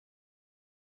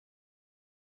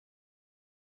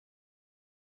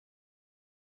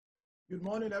Good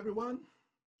morning, everyone.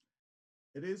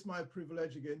 It is my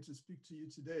privilege again to speak to you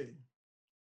today.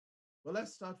 But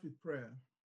let's start with prayer.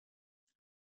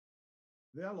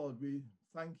 Dear Lord, we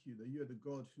thank you that you are the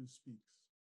God who speaks.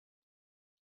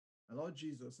 And Lord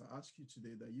Jesus, I ask you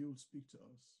today that you will speak to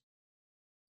us.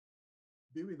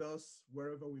 Be with us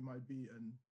wherever we might be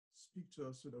and speak to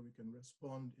us so that we can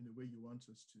respond in the way you want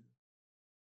us to.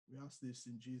 We ask this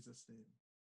in Jesus' name.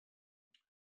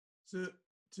 So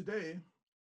today,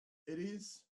 it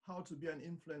is how to be an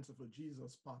influencer for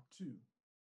Jesus, part 2.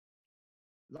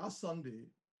 Last Sunday,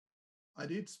 I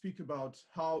did speak about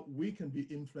how we can be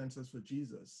influencers for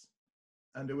Jesus.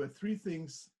 And there were 3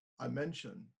 things I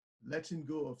mentioned: letting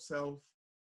go of self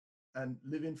and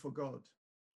living for God.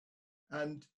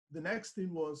 And the next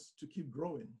thing was to keep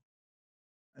growing.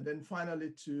 And then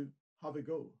finally, to have a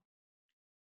go.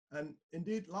 And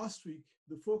indeed, last week,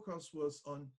 the focus was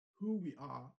on who we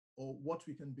are or what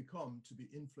we can become to be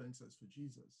influencers for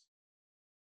Jesus.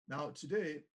 Now,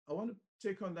 today, I want to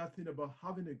take on that thing about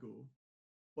having a go,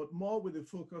 but more with a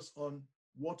focus on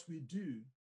what we do,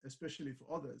 especially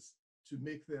for others, to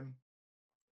make them,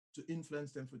 to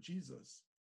influence them for Jesus.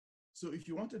 So if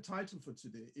you want a title for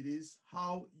today, it is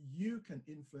How You Can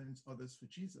Influence Others for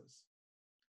Jesus.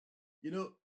 You know,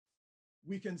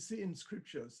 we can see in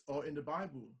scriptures or in the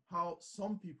Bible how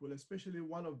some people, especially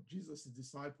one of Jesus'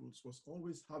 disciples, was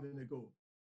always having a go.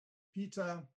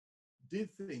 Peter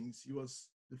did things. He was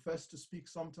the first to speak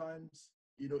sometimes.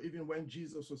 You know, even when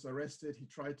Jesus was arrested, he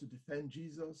tried to defend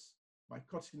Jesus by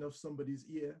cutting off somebody's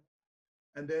ear.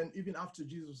 And then even after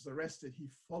Jesus was arrested, he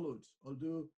followed,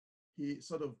 although he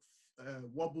sort of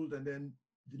wobbled and then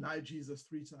denied Jesus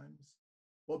 3 times.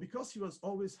 But because he was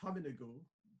always having a go,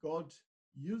 God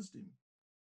used him.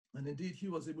 And indeed, he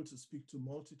was able to speak to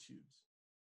multitudes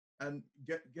and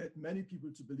get many people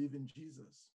to believe in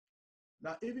Jesus.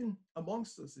 Now, even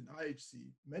amongst us in IHC,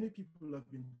 many people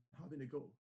have been having a go.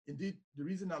 Indeed, the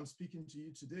reason I'm speaking to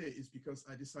you today is because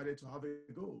I decided to have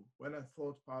a go when I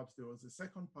thought perhaps there was a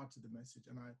second part to the message.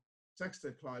 And I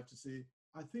texted Clive to say,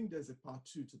 I think there's a part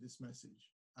 2 to this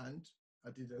message. And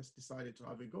I decided to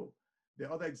have a go. There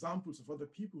are other examples of other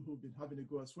people who've been having a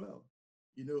go as well.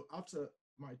 You know, after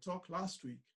my talk last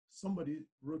week, somebody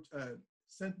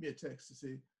sent me a text to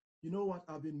say, you know what,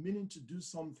 I've been meaning to do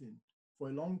something for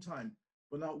a long time.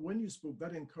 But now when you spoke,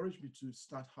 that encouraged me to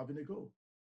start having a go.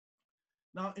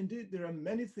 Now, indeed, there are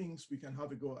many things we can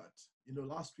have a go at. You know,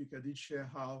 last week I did share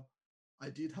how I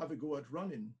did have a go at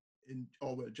running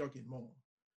jogging more.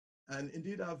 And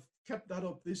indeed, I've kept that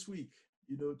up this week,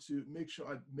 you know, to make sure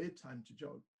I've made time to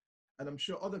jog. And I'm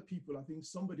sure other people, I think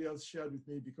somebody else shared with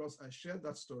me because I shared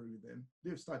that story with them,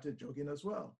 they've started jogging as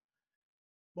well.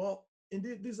 But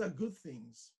indeed, these are good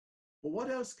things. But what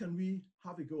else can we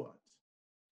have a go at?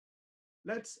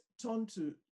 Let's turn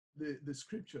to the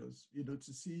scriptures, you know,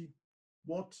 to see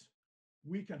what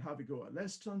we can have a go at.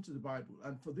 Let's turn to the Bible.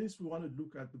 And for this, we want to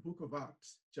look at the book of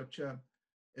Acts, chapter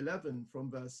 11 from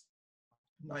verse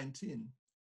 19.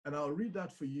 And I'll read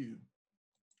that for you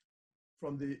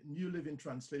from the New Living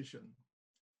Translation.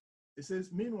 It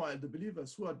says, meanwhile, the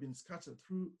believers who had been scattered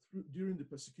during the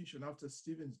persecution after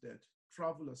Stephen's death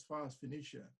traveled as far as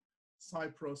Phoenicia,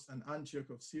 Cyprus, and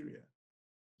Antioch of Syria.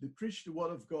 They preached the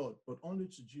word of God, but only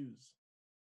to Jews.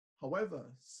 However,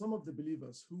 some of the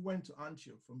believers who went to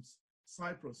Antioch from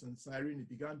Cyprus and Cyrene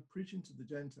began preaching to the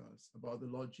Gentiles about the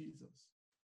Lord Jesus.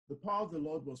 The power of the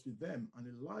Lord was with them, and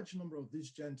a large number of these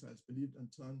Gentiles believed and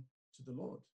turned to the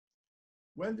Lord.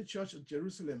 When the church at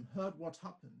Jerusalem heard what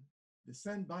happened, they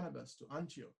sent Barnabas to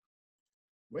Antioch.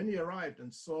 When he arrived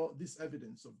and saw this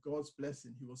evidence of God's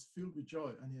blessing, he was filled with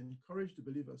joy, and he encouraged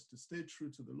the believers to stay true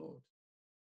to the Lord.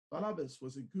 Barnabas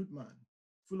was a good man,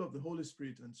 full of the Holy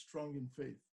Spirit and strong in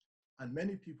faith, and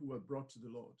many people were brought to the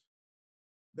Lord.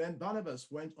 Then Barnabas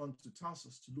went on to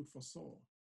Tarsus to look for Saul.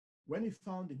 When he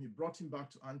found him, he brought him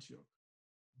back to Antioch.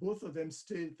 Both of them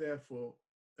stayed there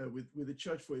with the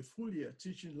church for a full year,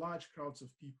 teaching large crowds of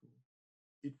people.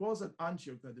 It was at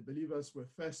Antioch that the believers were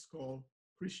first called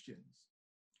Christians.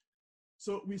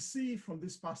 So we see from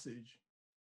this passage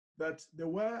that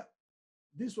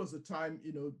this was the time,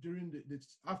 you know, during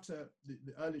after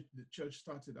the church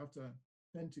started after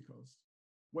Pentecost,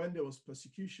 when there was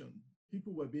persecution.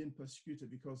 People were being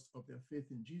persecuted because of their faith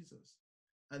in Jesus.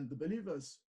 And the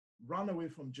believers ran away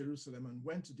from Jerusalem and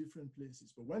went to different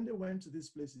places. But when they went to these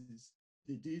places,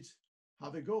 they did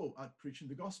have a go at preaching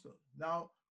the gospel. Now,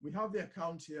 we have the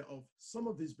account here of some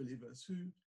of these believers who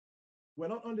were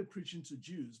not only preaching to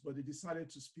Jews, but they decided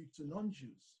to speak to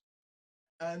non-Jews.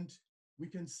 And we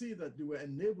can see that they were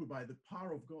enabled by the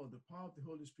power of God, the power of the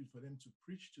Holy Spirit, for them to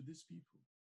preach to these people.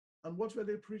 And what were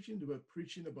they preaching? They were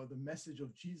preaching about the message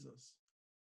of Jesus.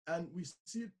 And we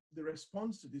see the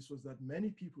response to this was that many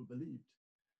people believed.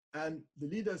 And the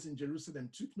leaders in Jerusalem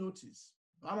took notice.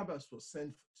 Barnabas was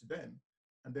sent to them,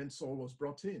 and then Saul was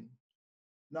brought in.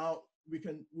 Now,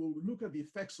 we'll look at the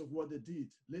effects of what they did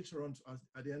later on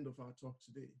at the end of our talk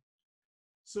today.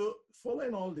 So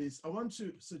following all this, I want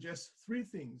to suggest 3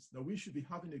 things that we should be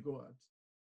having a go at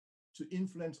to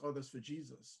influence others for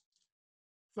Jesus.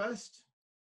 First,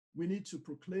 we need to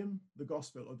proclaim the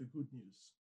gospel or the good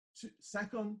news.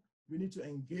 Second, we need to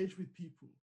engage with people.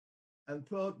 And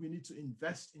third, we need to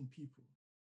invest in people.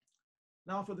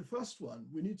 Now, for the first one,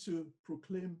 we need to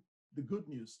proclaim the good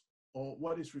news, or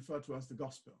what is referred to as the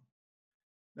gospel.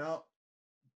 Now,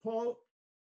 Paul,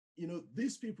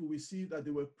 these people, we see that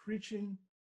they were preaching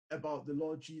about the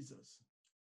Lord Jesus.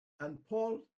 And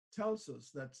Paul tells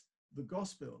us that the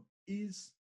gospel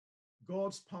is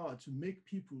God's power to make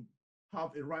people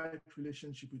have a right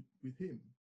relationship with him.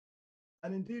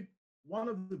 And indeed, one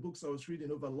of the books I was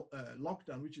reading over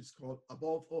lockdown, which is called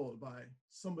Above All by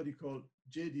somebody called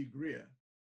J.D. Greer,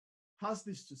 has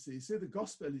this to say. The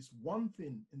gospel is one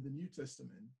thing in the New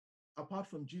Testament, apart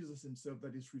from Jesus himself,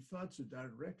 that is referred to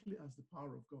directly as the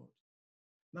power of God.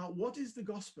 Now, what is the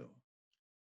gospel?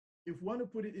 If we want to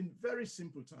put it in very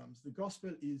simple terms, the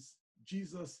gospel is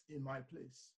Jesus in my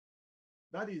place.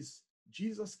 That is,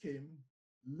 Jesus came,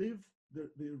 lived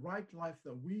the right life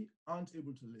that we aren't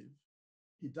able to live.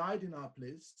 He died in our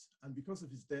place, and because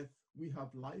of his death, we have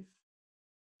life.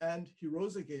 And he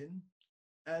rose again,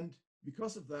 and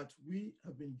because of that, we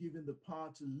have been given the power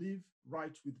to live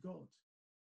right with God.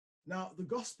 Now, the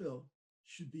gospel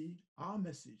should be our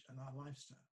message and our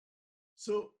lifestyle.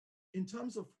 So in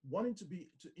terms of wanting to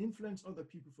influence other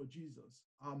people for Jesus,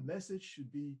 our message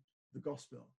should be the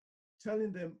gospel,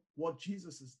 telling them what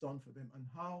Jesus has done for them and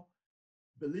how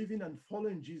believing and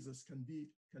following Jesus can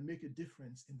make a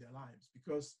difference in their lives,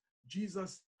 because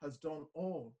Jesus has done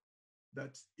all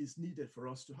that is needed for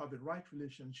us to have a right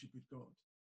relationship with God.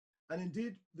 And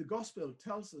indeed, the gospel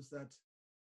tells us that,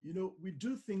 we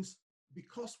do things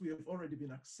because we have already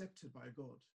been accepted by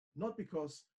God, not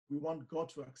because we want God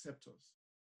to accept us.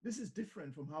 This is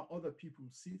different from how other people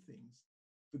see things.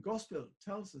 The gospel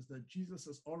tells us that Jesus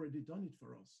has already done it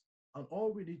for us, and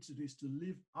all we need to do is to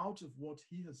live out of what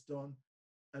he has done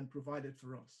and provided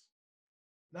for us.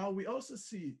 Now, we also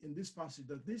see in this passage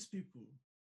that these people,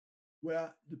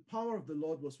 where the power of the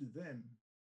Lord was with them,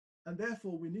 and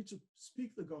therefore we need to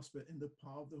speak the gospel in the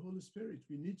power of the Holy Spirit.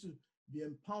 We need to be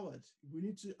empowered. We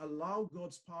need to allow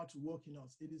God's power to work in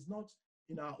us. It is not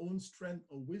in our own strength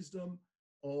or wisdom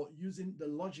or using the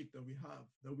logic that we have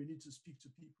that we need to speak to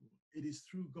people. It is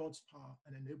through God's power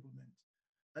and enablement.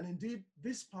 And indeed,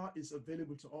 this power is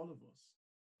available to all of us.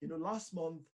 Last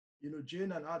month,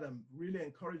 Jane and Adam really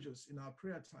encouraged us in our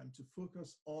prayer time to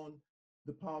focus on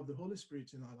the power of the Holy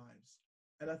Spirit in our lives.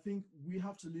 And I think we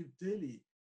have to live daily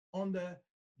under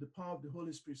the power of the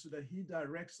Holy Spirit so that he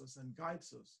directs us and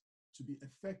guides us to be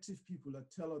effective people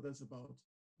that tell others about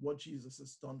what Jesus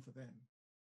has done for them.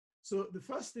 So the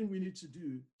first thing we need to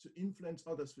do to influence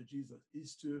others for Jesus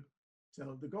is to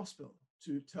tell the gospel,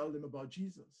 to tell them about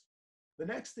Jesus. The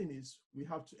next thing is we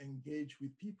have to engage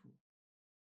with people.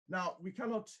 Now, we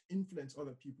cannot influence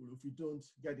other people if we don't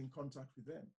get in contact with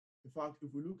them. In fact,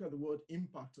 if we look at the word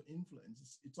impact or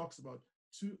influence, it talks about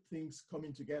 2 things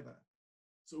coming together.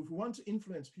 So if we want to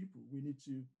influence people, we need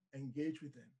to engage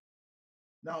with them.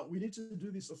 Now, we need to do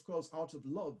this, of course, out of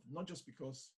love, not just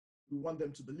because we want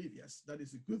them to believe. Yes, that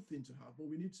is a good thing to have, but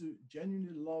we need to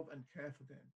genuinely love and care for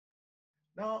them.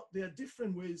 Now, there are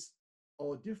different ways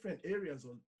or different areas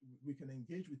we can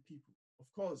engage with people. Of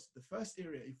course, the first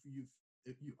area,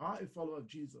 if you are a follower of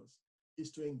Jesus,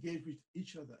 is to engage with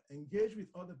each other, engage with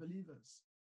other believers.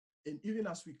 And even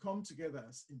as we come together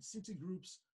as in city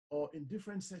groups or in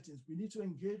different settings, we need to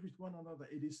engage with one another.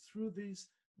 It is through this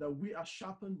that we are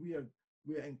sharpened, we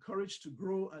are encouraged to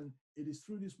grow, and it is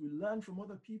through this we learn from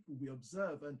other people, we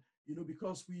observe, and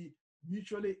because we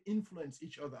mutually influence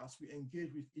each other as we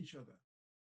engage with each other.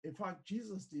 In fact,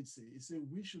 Jesus did say, he said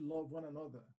we should love one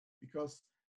another, because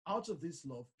out of this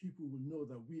love, people will know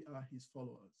that we are his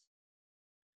followers.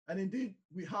 And indeed,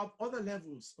 we have other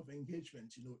levels of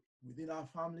engagement, within our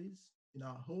families, in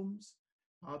our homes,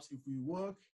 perhaps if we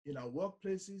work in our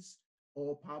workplaces,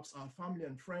 or perhaps our family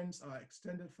and friends, our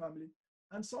extended family,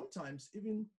 and sometimes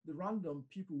even the random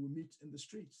people we meet in the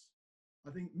streets.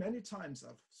 I think many times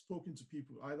I've spoken to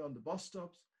people either on the bus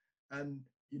stops and,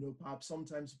 perhaps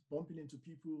sometimes bumping into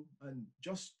people and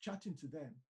just chatting to them.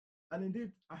 And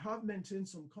indeed, I have maintained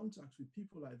some contact with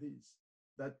people like this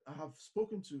that I have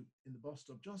spoken to in the bus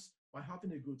stop just by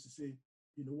having a go to say,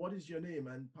 what is your name?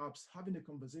 And perhaps having a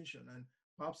conversation, and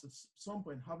perhaps at some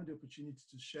point having the opportunity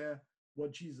to share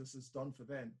what Jesus has done for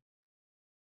them.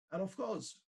 And of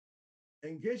course,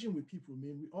 engaging with people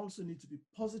mean we also need to be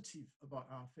positive about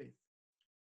our faith.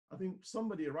 I think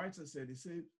somebody, a writer said, he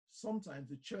said, sometimes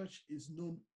the church is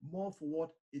known more for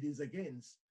what it is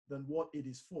against than what it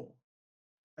is for.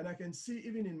 And I can see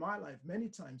even in my life, many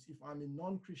times, if I'm in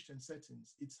non-Christian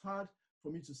settings, it's hard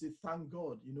for me to say, thank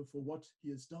God, for what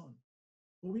he has done.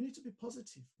 But we need to be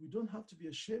positive. We don't have to be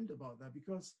ashamed about that,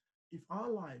 because if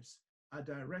our lives are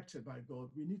directed by God,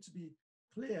 we need to be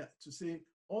clear to say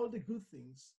all the good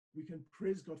things, we can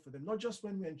praise God for them. Not just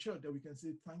when we're in church that we can say,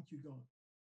 thank you, God.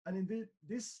 And in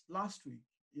this last week,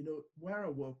 where I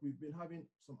work, we've been having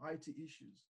some IT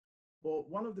issues. But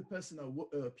one of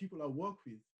the people I work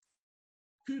with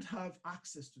could have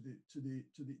access to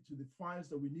the files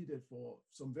that we needed for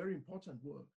some very important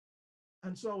work.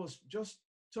 And so I was just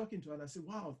talking to her and I said,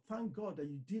 wow, thank God that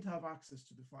you did have access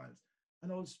to the files.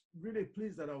 And I was really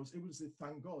pleased that I was able to say,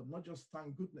 thank God, not just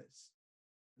thank goodness.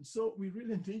 And so we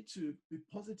really need to be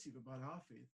positive about our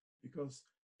faith, because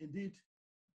indeed,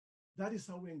 that is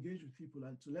how we engage with people,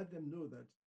 and to let them know that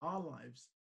our lives,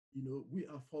 we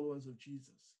are followers of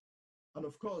Jesus. And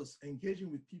of course,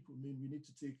 engaging with people means we need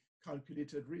to take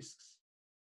calculated risks.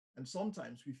 And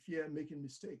sometimes we fear making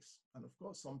mistakes. And of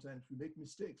course, sometimes we make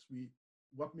mistakes.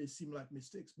 What may seem like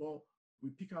mistakes, but we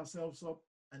pick ourselves up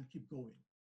and keep going.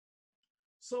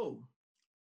 So,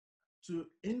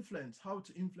 how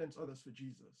to influence others for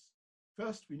Jesus.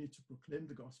 First, we need to proclaim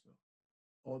the gospel,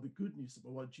 or the good news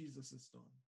about what Jesus has done.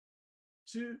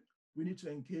 2, we need to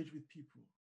engage with people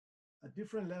at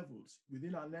different levels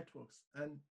within our networks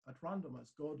and at random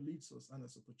as God leads us and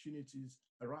as opportunities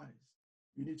arise.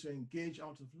 We need to engage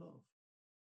out of love.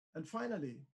 And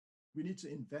finally, we need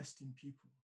to invest in people.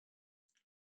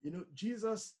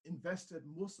 Jesus invested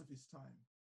most of his time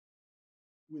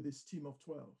with his team of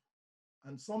 12.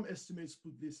 And some estimates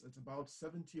put this at about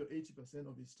 70 or 80%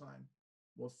 of his time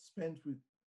was spent with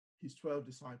his 12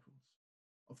 disciples.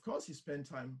 Of course, he spent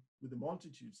time with the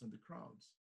multitudes and the crowds,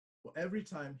 but every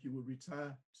time he would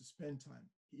retire to spend time,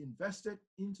 he invested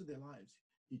into their lives.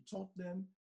 He taught them,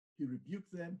 he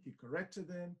rebuked them, he corrected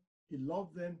them, he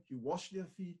loved them, he washed their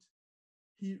feet.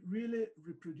 He really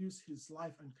reproduced his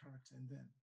life and character in them.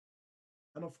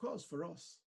 And of course, for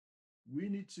us, we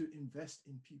need to invest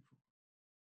in people.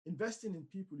 Investing in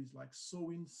people is like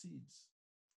sowing seeds.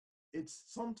 It's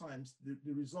sometimes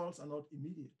the results are not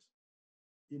immediate,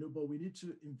 but we need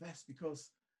to invest,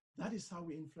 because that is how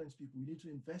we influence people. We need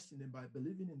to invest in them by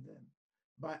believing in them,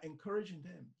 by encouraging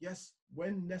them. Yes,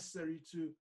 when necessary, to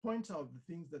point out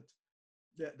the things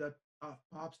that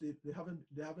perhaps they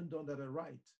haven't done that are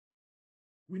right.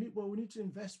 We need to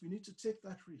invest. We need to take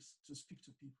that risk to speak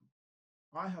to people.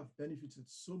 I have benefited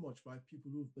so much by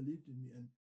people who've believed in me and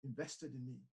invested in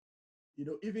me.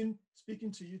 Even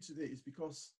speaking to you today is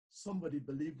because somebody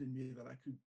believed in me that I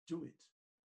could do it.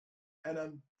 And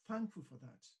I'm thankful for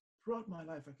that. Throughout my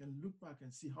life, I can look back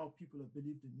and see how people have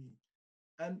believed in me.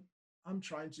 And I'm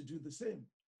trying to do the same.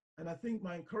 And I think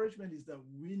my encouragement is that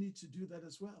we need to do that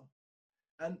as well.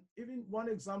 And even one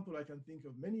example I can think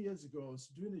of, many years ago, I was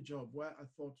doing a job where I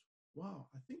thought, wow,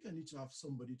 I think I need to have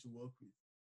somebody to work with.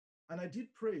 And I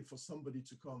did pray for somebody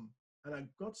to come, and I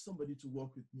got somebody to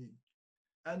work with me.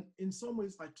 And in some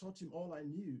ways, I taught him all I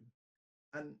knew.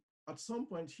 And at some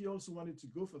point, he also wanted to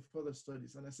go for further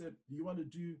studies. And I said, do you want to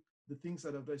do the things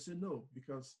that I've done? I said, no,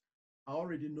 because I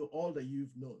already know all that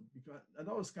you've known. And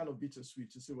that was kind of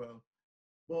bittersweet to say, well,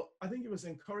 but I think it was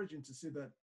encouraging to say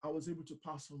that I was able to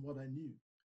pass on what I knew.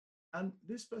 And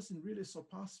this person really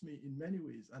surpassed me in many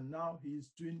ways. And now he's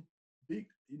doing big,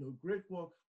 great work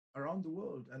around the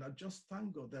world. And I just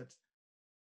thank God that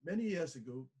many years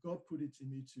ago, God put it in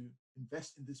me to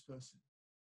invest in this person.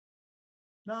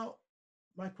 Now,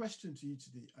 my question to you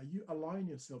today, are you allowing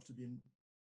yourself to be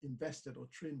invested or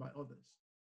trained by others?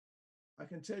 I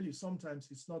can tell you sometimes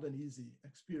it's not an easy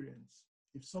experience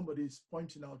if somebody is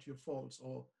pointing out your faults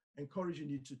or encouraging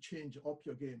you to change up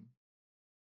your game,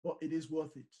 but it is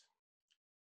worth it.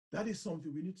 That is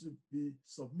something we need to be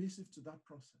submissive to that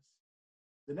process.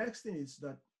 The next thing is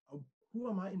that who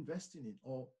am I investing in,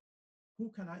 or who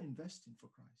can I invest in for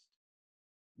Christ?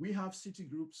 We have city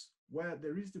groups where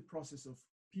there is the process of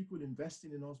people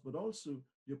investing in us, but also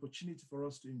the opportunity for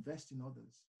us to invest in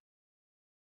others.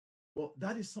 Well,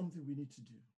 that is something we need to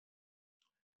do.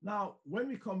 Now, when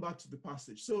we come back to the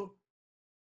passage, so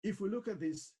if we look at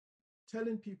this,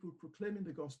 telling people, proclaiming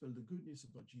the gospel, the good news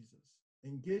about Jesus,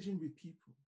 engaging with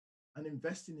people, and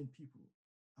investing in people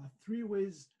are 3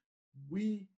 ways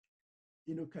we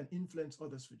can influence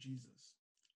others for Jesus.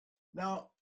 Now,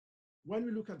 when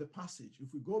we look at the passage,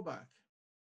 if we go back,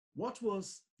 what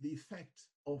was the effect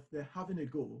of their having a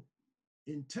go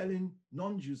in telling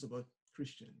non-Jews about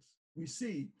Christians? We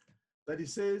see that it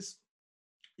says,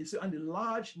 and a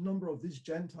large number of these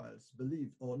Gentiles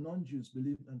believed, or non-Jews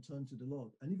believed and turned to the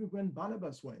Lord. And even when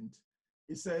Barnabas went,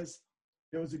 it says,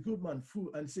 there was a good man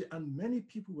full, and say, and many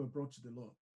people were brought to the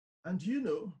Lord. And you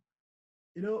know,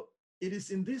 it is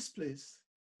in this place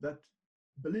that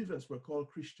believers were called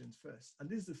Christians first. And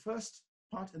this is the first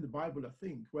part in the Bible, I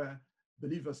think, where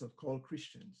believers are called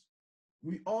Christians.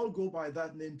 We all go by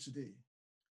that name today,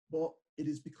 but it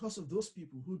is because of those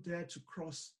people who dared to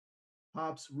cross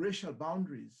perhaps racial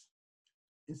boundaries.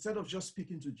 Instead of just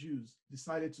speaking to Jews,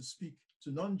 decided to speak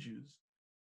to non-Jews,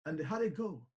 and they had a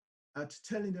go at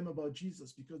telling them about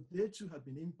Jesus because they too had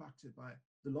been impacted by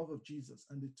the love of Jesus,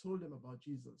 and they told them about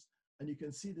Jesus, and you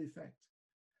can see the effect.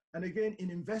 And again, in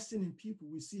investing in people,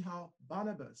 we see how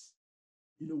Barnabas,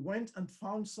 went and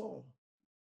found Saul,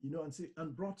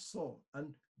 and brought Saul.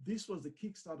 And this was the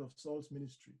kickstart of Saul's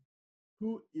ministry,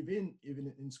 who even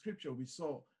in scripture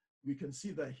we can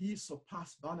see that he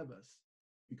surpassed Barnabas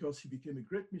because he became a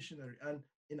great missionary. And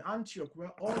in Antioch,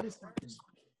 where all this happened,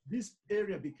 this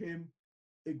area became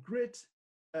a great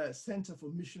center for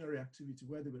missionary activity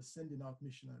where they were sending out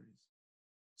missionaries.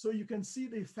 So you can see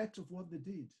the effect of what they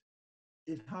did.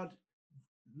 It had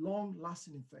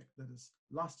long-lasting effect that has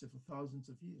lasted for thousands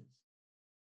of years.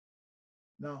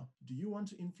 Now, do you want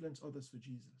to influence others for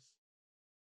Jesus?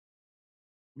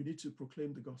 We need to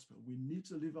proclaim the gospel. We need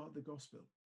to live out the gospel.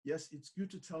 Yes, it's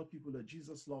good to tell people that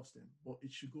Jesus loves them, but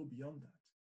it should go beyond that.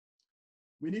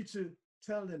 We need to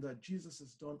tell them that Jesus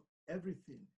has done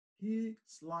everything. His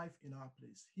life in our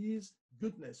place, his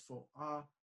goodness for our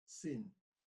sin.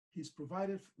 He's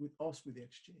provided with us with the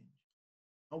exchange.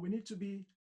 And we need to be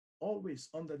always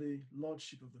under the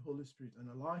lordship of the Holy Spirit and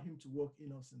allow him to work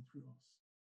in us and through us.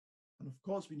 And of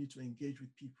course, we need to engage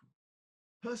with people.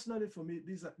 Personally, for me,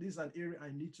 this is an area I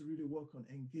need to really work on,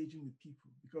 engaging with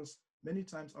people, because many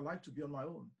times I like to be on my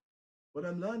own. But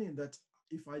I'm learning that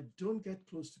if I don't get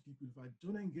close to people, if I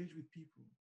don't engage with people,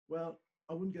 well,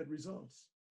 I wouldn't get results.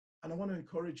 And I want to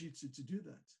encourage you to do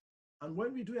that. And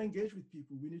when we do engage with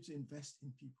people, we need to invest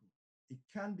in people. It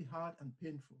can be hard and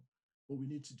painful, but we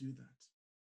need to do that.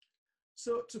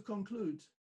 So to conclude,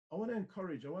 I want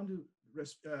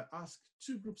to ask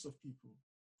two groups of people.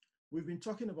 We've been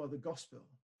talking about the gospel.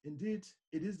 Indeed,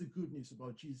 it is the good news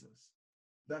about Jesus,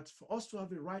 that for us to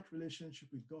have a right relationship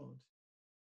with God,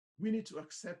 we need to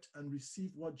accept and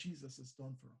receive what Jesus has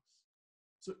done for us.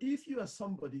 So if you are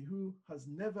somebody who has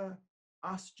never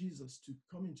asked Jesus to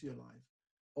come into your life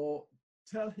or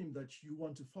tell him that you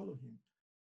want to follow him,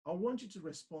 I want you to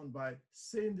respond by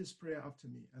saying this prayer after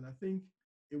me. And I think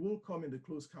it will come in the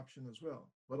closed caption as well,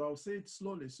 but I'll say it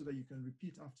slowly so that you can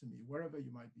repeat after me, wherever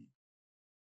you might be.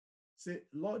 Say,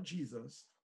 Lord Jesus,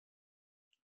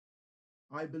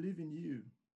 I believe in you.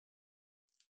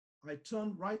 I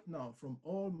turn right now from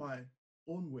all my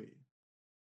own way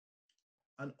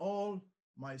and all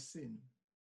my sin.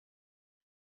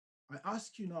 I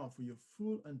ask you now for your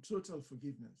full and total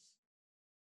forgiveness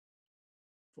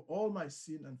for all my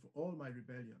sin and for all my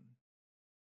rebellion.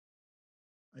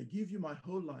 I give you my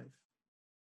whole life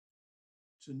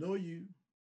to know you,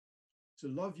 to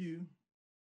love you,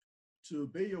 to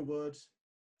obey your words,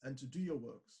 and to do your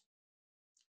works.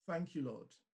 Thank you, Lord.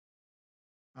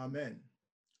 Amen.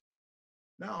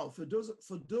 Now, for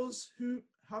those who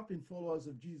have been followers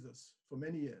of Jesus for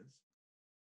many years,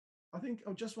 I think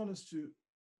I just want us to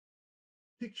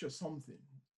picture something.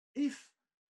 If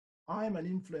I'm an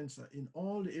influencer in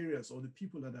all the areas or the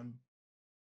people that I'm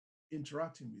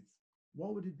interacting with,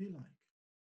 what would it be like?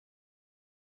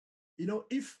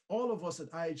 If all of us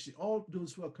at IHC, all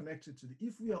those who are connected to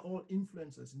if we are all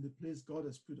influencers in the place God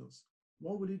has put us,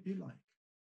 what would it be like?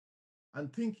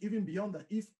 And think even beyond that,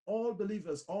 if all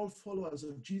believers, all followers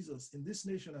of Jesus in this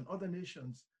nation and other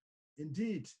nations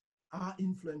indeed are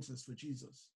influencers for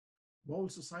Jesus, what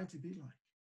would society be like?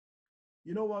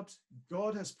 You know what?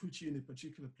 God has put you in a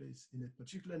particular place, in a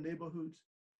particular neighborhood,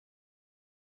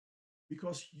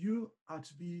 because you are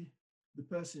to be the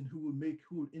person who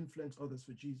will influence others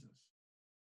for Jesus.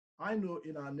 I know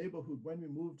in our neighborhood, when we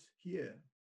moved here,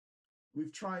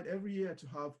 we've tried every year to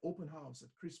have open house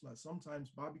at Christmas, sometimes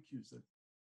barbecues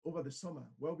over the summer,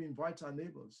 where we invite our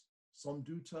neighbors. Some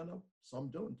do turn up, some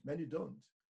don't, many don't.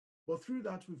 But through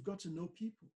that, we've got to know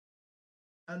people.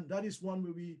 And that is one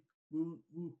where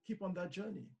we'll keep on that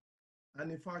journey.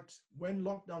 And in fact, when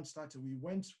lockdown started, we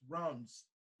went rounds,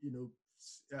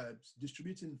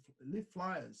 distributing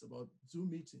flyers about Zoom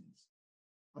meetings.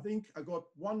 I think I got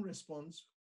one response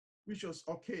which was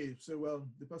okay. So, well,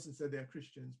 the person said they're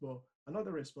Christians, but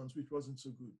another response, which wasn't so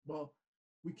good. Well,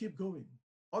 we keep going.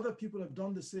 Other people have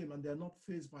done the same and they're not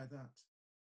fazed by that.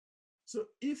 So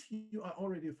if you are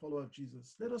already a follower of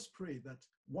Jesus, let us pray that,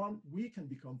 one, we can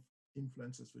become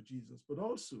influencers for Jesus, but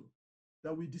also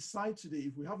that we decide today,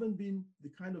 if we haven't been the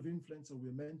kind of influencer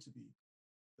we're meant to be,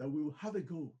 that we will have a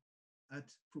go at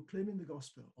proclaiming the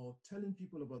gospel or telling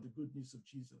people about the good news of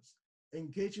Jesus,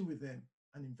 engaging with them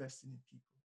and investing in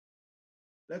people.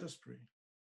 Let us pray.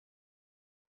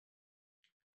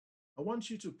 I want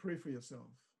you to pray for yourself.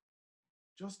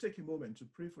 Just take a moment to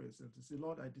pray for yourself, to say,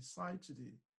 Lord, I decide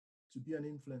today to be an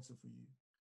influencer for you.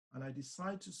 And I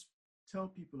decide to tell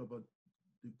people about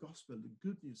the gospel, the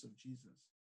good news of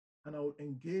Jesus. And I will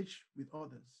engage with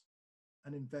others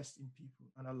and invest in people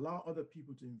and allow other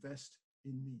people to invest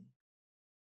in me.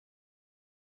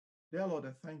 Dear Lord,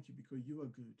 I thank you because you are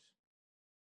good.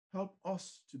 Help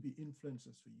us to be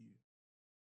influencers for you,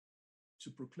 to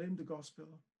proclaim the gospel,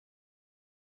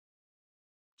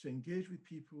 to engage with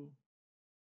people,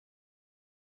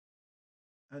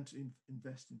 and to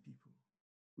invest in people.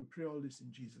 We pray all this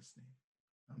in Jesus'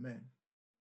 name. Amen.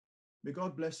 May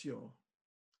God bless you all.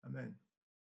 Amen.